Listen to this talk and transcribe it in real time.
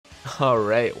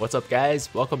Alright, what's up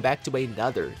guys? Welcome back to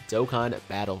another Dokkan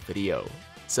battle video.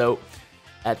 So,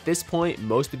 at this point,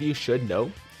 most of you should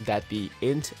know that the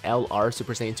INT LR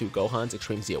Super Saiyan 2 Gohan's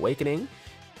Extreme Z Awakening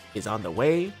is on the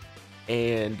way,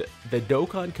 and the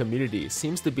Dokkan community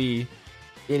seems to be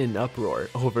in an uproar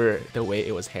over the way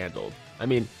it was handled. I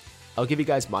mean, I'll give you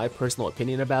guys my personal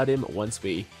opinion about him once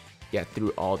we get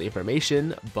through all the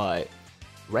information, but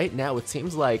right now it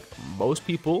seems like most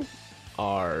people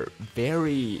are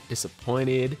very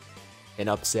disappointed and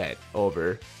upset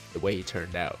over the way he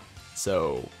turned out.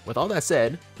 So with all that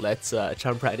said, let's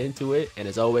jump right into it, and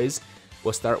as always,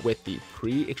 we'll start with the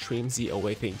pre-Extreme Z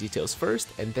Awakening details first,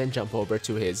 and then jump over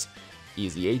to his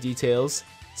EZA details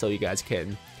so you guys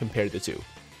can compare the two.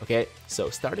 Okay, so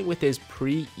starting with his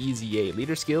pre-EZA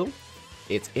leader skill,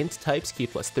 it's int types key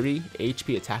plus 3,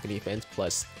 HP attack and defense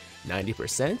plus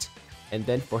 90%, and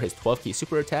then for his 12 key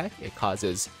super attack, it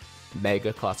causes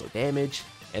mega colossal damage,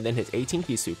 and then his 18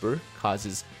 key super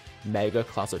causes mega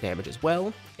colossal damage as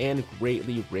well, and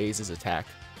greatly raises attack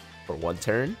for one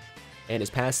turn, and his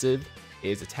passive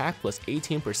is attack plus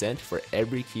 18% for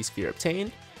every key sphere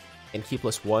obtained, and key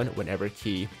plus 1 whenever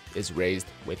key is raised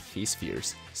with key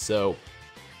spheres. So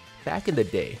back in the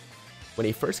day, when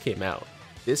he first came out,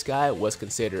 this guy was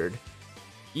considered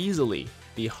easily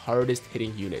the hardest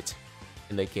hitting unit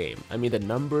in the game. I mean, the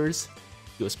numbers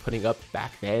he was putting up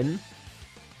back then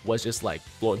was just like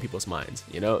blowing people's minds,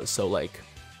 you know? So like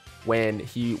when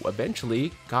he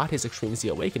eventually got his Extreme Z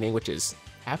Awakening, which is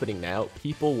happening now,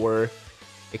 people were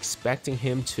expecting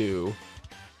him to,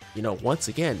 you know, once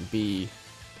again be,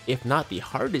 if not the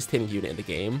hardest hitting unit in the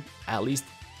game, at least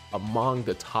among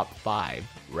the top 5,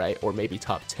 right? Or maybe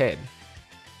top 10.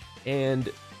 And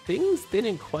things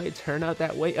didn't quite turn out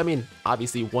that way. I mean,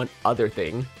 obviously one other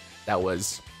thing that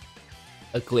was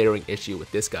a glaring issue with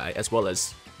this guy, as well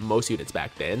as most units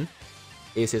back then,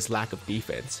 is his lack of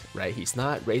defense, right? He's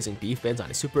not raising defense on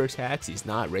his super attacks, he's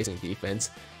not raising defense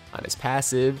on his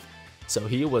passive, so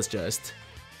he was just,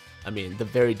 I mean, the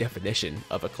very definition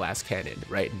of a class cannon,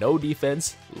 right? No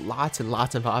defense, lots and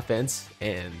lots of offense,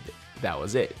 and that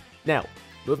was it. Now,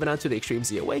 moving on to the Extreme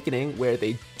Z Awakening, where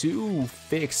they do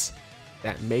fix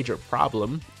that major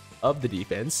problem of the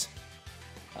defense.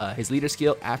 His leader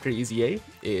skill after EZA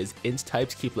is int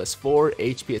types key plus 4,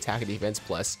 HP attack and defense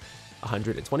plus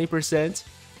 120%,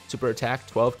 super attack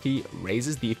 12 key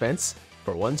raises defense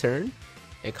for one turn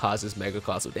and causes mega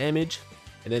colossal damage,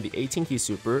 and then the 18 key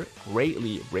super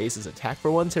greatly raises attack for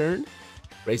one turn,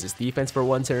 raises defense for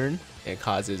one turn, and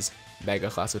causes mega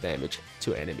colossal damage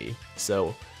to enemy.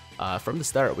 So from the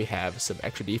start, we have some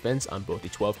extra defense on both the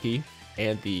 12 key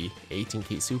and the 18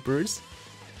 key supers.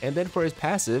 And then for his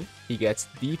passive, he gets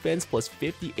defense plus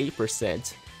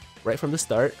 58% right from the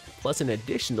start, plus an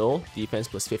additional defense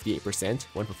plus 58%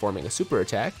 when performing a super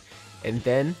attack, and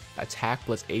then attack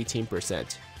plus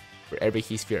 18% for every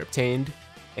key sphere obtained,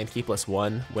 and key plus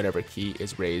 1 whenever key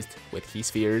is raised with key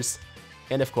spheres.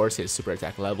 And of course, his super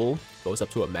attack level goes up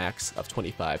to a max of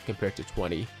 25 compared to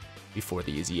 20 before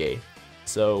the EZA.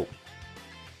 So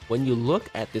when you look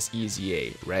at this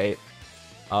EZA, right,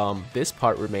 this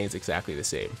part remains exactly the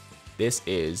same. This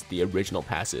is the original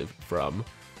passive from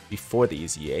before the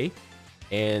EZA,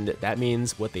 and that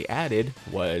means what they added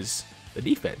was the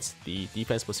defense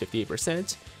plus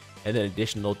 58%, and then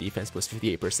additional defense plus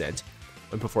 58%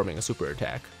 when performing a super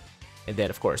attack. And then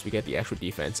of course we get the extra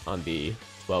defense on the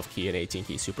 12 key and 18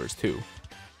 key supers too.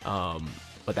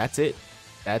 But that's it.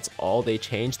 That's all they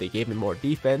changed. They gave him more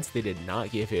defense. They did not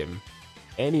give him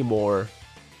any more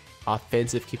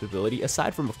offensive capability,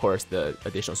 aside from of course the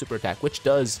additional super attack, which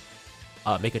does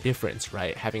make a difference,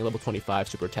 right? Having level 25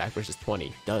 super attack versus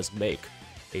 20 does make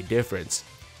a difference,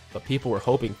 but people were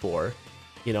hoping for,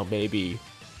 you know, maybe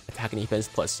attack and defense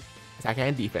plus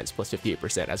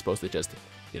 58% as opposed to just,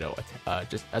 you know,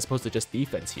 just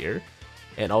defense here.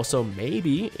 And also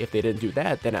maybe if they didn't do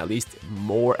that, then at least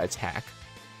more attack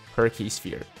per key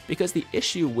sphere, because the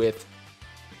issue with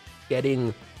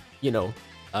getting, you know,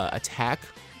 attack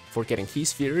for getting key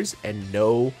spheres and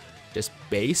no just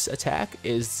base attack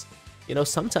is, you know,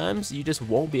 sometimes you just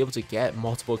won't be able to get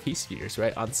multiple key spheres,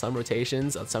 right? On some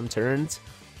rotations, on some turns,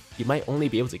 you might only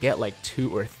be able to get like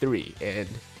 2 or 3, and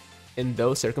in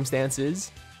those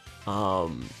circumstances,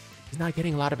 he's not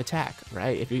getting a lot of attack,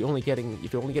 right? If you're only getting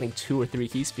 2 or 3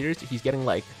 key spheres, he's getting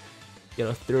like, you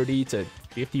know, 30 to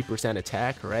 50%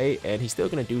 attack, right? And he's still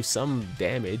gonna do some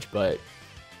damage, but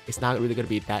it's not really gonna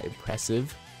be that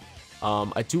impressive.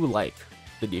 I do like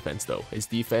the defense though. His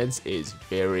defense is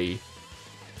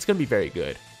it's gonna be very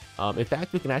good. In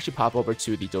fact, we can actually pop over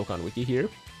to the Dokkan wiki here,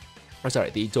 or sorry,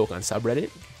 the Dokkan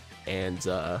subreddit, and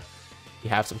we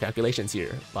have some calculations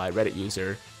here by Reddit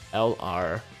user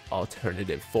LR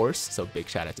Alternative Force, so big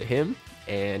shout out to him.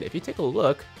 And if you take a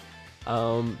look,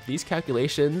 these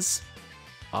calculations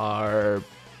are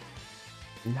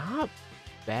not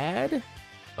bad.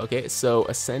 Okay, so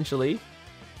essentially,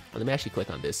 let me actually click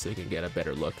on this so you can get a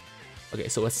better look. Okay,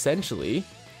 so essentially,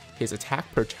 his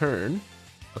attack per turn,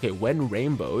 okay, when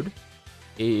rainbowed,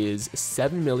 is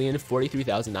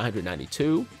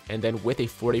 7,043,992, and then with a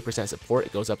 40% support,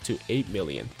 it goes up to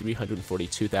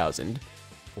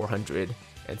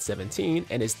 8,342,417,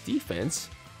 and his defense,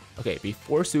 okay,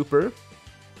 before super,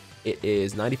 it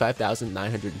is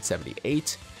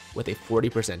 95,978. With a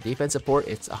 40% defense support,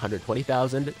 it's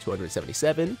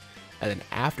 120,277. And then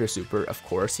after super, of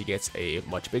course, he gets a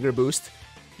much bigger boost.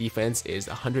 Defense is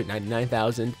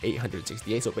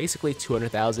 199,868, so basically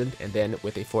 200,000. And then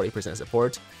with a 40%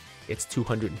 support, it's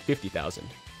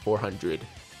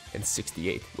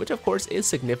 250,468, which of course is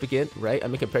significant, right? I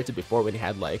mean, compared to before when he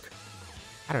had like,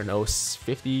 I don't know,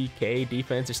 50k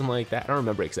defense or something like that. I don't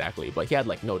remember exactly, but he had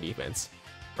like no defense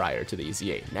prior to the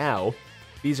EZA. Now,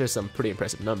 these are some pretty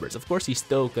impressive numbers. Of course, he's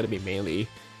still going to be mainly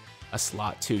a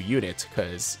slot 2 unit,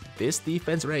 because this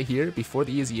defense right here before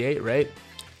the EZA, right?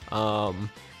 Oh,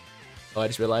 I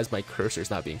just realized my cursor is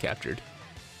not being captured.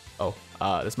 Oh,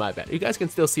 that's my bad. You guys can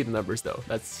still see the numbers though.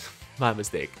 That's my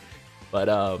mistake. But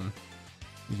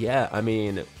yeah, I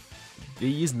mean,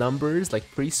 these numbers, like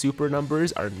pre-super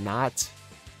numbers, are not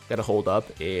gonna hold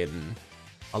up in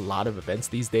a lot of events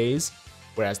these days.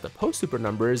 Whereas the post-super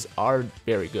numbers are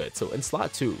very good. So in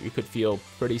slot 2, you could feel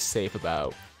pretty safe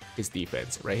about his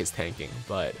defense, right? His tanking.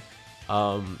 But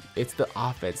it's the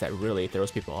offense that really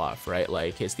throws people off, right?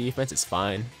 Like, his defense is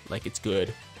fine. Like, it's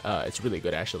good. It's really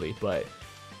good, actually. But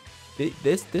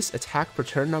this attack per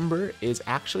turn number is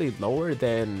actually lower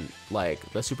than, like,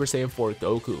 the Super Saiyan 4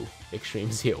 Goku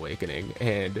Extreme Z Awakening.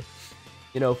 And,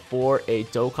 you know, for a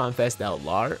Dokkan Fest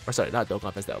LR, or sorry, not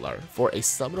Dokkan Fest LR, for a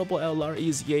summonable LR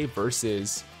EZA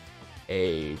versus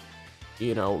a,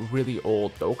 you know, really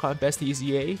old Dokkan Fest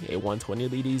EZA, a 120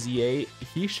 lead EZA,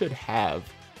 he should have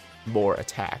more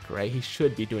attack, right? He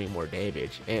should be doing more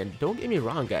damage. And don't get me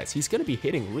wrong, guys, he's going to be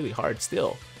hitting really hard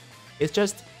still. It's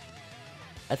just,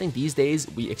 I think these days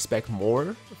we expect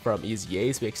more from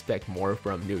EZAs, we expect more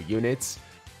from new units,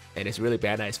 and it's really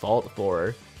Bandai's fault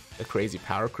for the crazy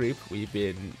power creep we've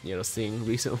been, you know, seeing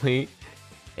recently.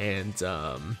 And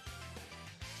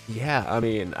yeah, I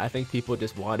mean, I think people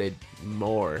just wanted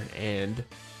more. And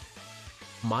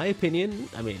my opinion,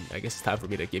 I mean, I guess it's time for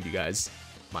me to give you guys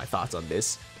my thoughts on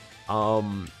this.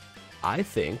 I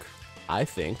think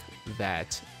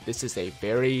that this is a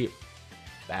very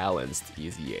balanced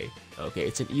EZA. Okay,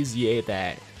 it's an EZA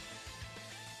that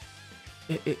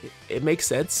it makes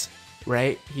sense,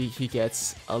 right? He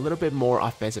gets a little bit more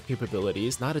offensive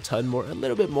capabilities, not a ton more, a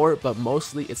little bit more, but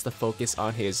mostly it's the focus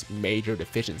on his major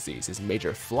deficiencies, his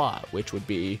major flaw, which would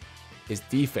be his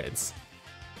defense.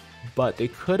 But they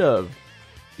could have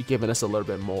given us a little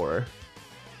bit more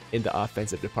in the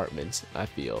offensive department, I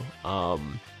feel.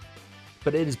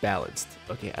 But it is balanced.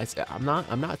 Okay, I'm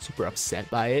not super upset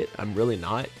by it. I'm really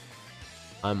not.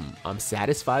 I'm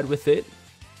satisfied with it.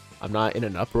 I'm not in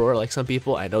an uproar like some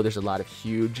people. I know there's a lot of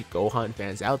huge Gohan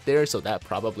fans out there, so that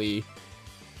probably,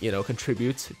 you know,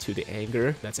 contributes to the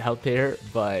anger that's out there.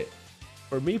 But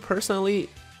for me personally,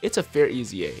 it's a fair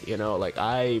EZA. You know, like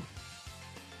I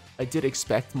did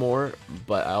expect more,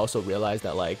 but I also realized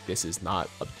that, like, this is not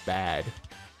a bad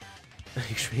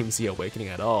Extreme Z Awakening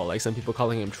at all. Like, some people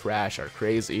calling him trash are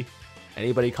crazy.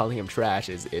 Anybody calling him trash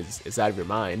is out of your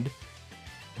mind.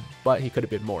 But he could have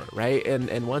been more, right?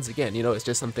 And once again, you know, it's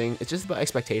just something, it's just about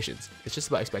expectations. It's just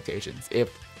about expectations.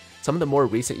 If some of the more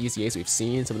recent EZAs we've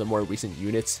seen, some of the more recent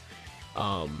units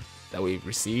that we've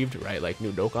received, right, like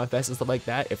new Dokkan Fest and stuff like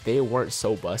that, if they weren't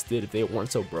so busted, if they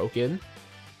weren't so broken,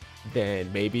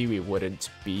 then maybe we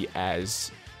wouldn't be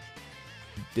as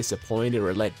disappointed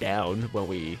or let down when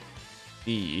we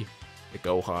see the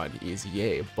Gohan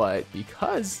EZA. But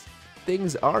because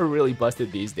things are really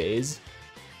busted these days,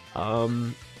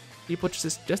 people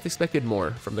just expected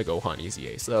more from the Gohan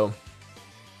EZA. So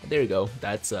there you go.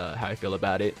 That's how I feel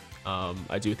about it.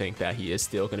 I do think that he is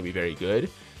still going to be very good.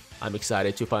 I'm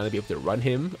excited to finally be able to run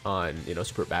him on, you know,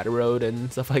 Super Battle Road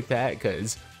and stuff like that,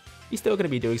 because he's still going to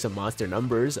be doing some monster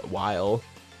numbers while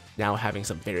now having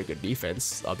some very good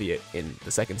defense, albeit in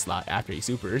the second slot after he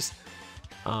supers.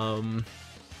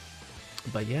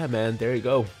 But yeah, man, there you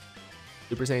go.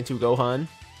 Super Saiyan 2 Gohan,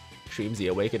 Extreme Z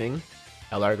Awakening,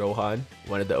 LR Gohan,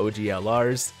 one of the OG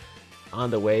LRs on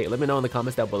the way. Let me know in the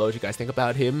comments down below what you guys think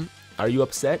about him. Are you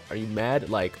upset? Are you mad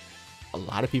like a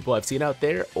lot of people I've seen out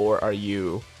there? Or are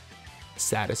you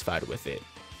satisfied with it,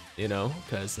 you know,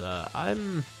 because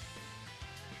I'm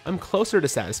closer to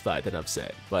satisfied than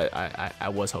upset, but I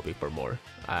was hoping for more.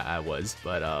 I was,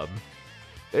 but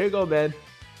there you go, man.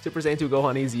 Super Saiyan 2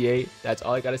 Gohan EZA. That's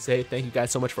all I gotta say. Thank you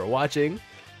guys so much for watching.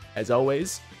 As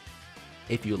always,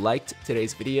 if you liked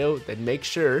today's video, then make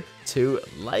sure to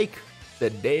like the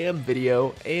damn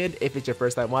video. And if it's your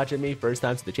first time watching me, first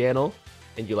time to the channel,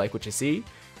 and you like what you see,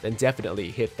 then definitely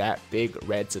hit that big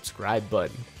red subscribe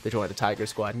button to join the Tiger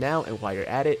Squad now. And while you're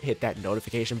at it, hit that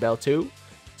notification bell too,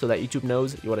 so that YouTube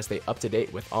knows you want to stay up to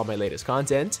date with all my latest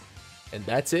content. And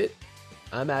that's it.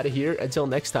 I'm out of here. Until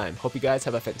next time, hope you guys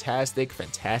have a fantastic,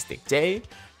 fantastic day.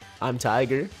 I'm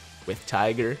Tiger with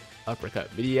Tiger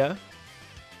Uppercut Media,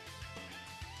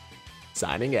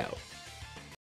 signing out.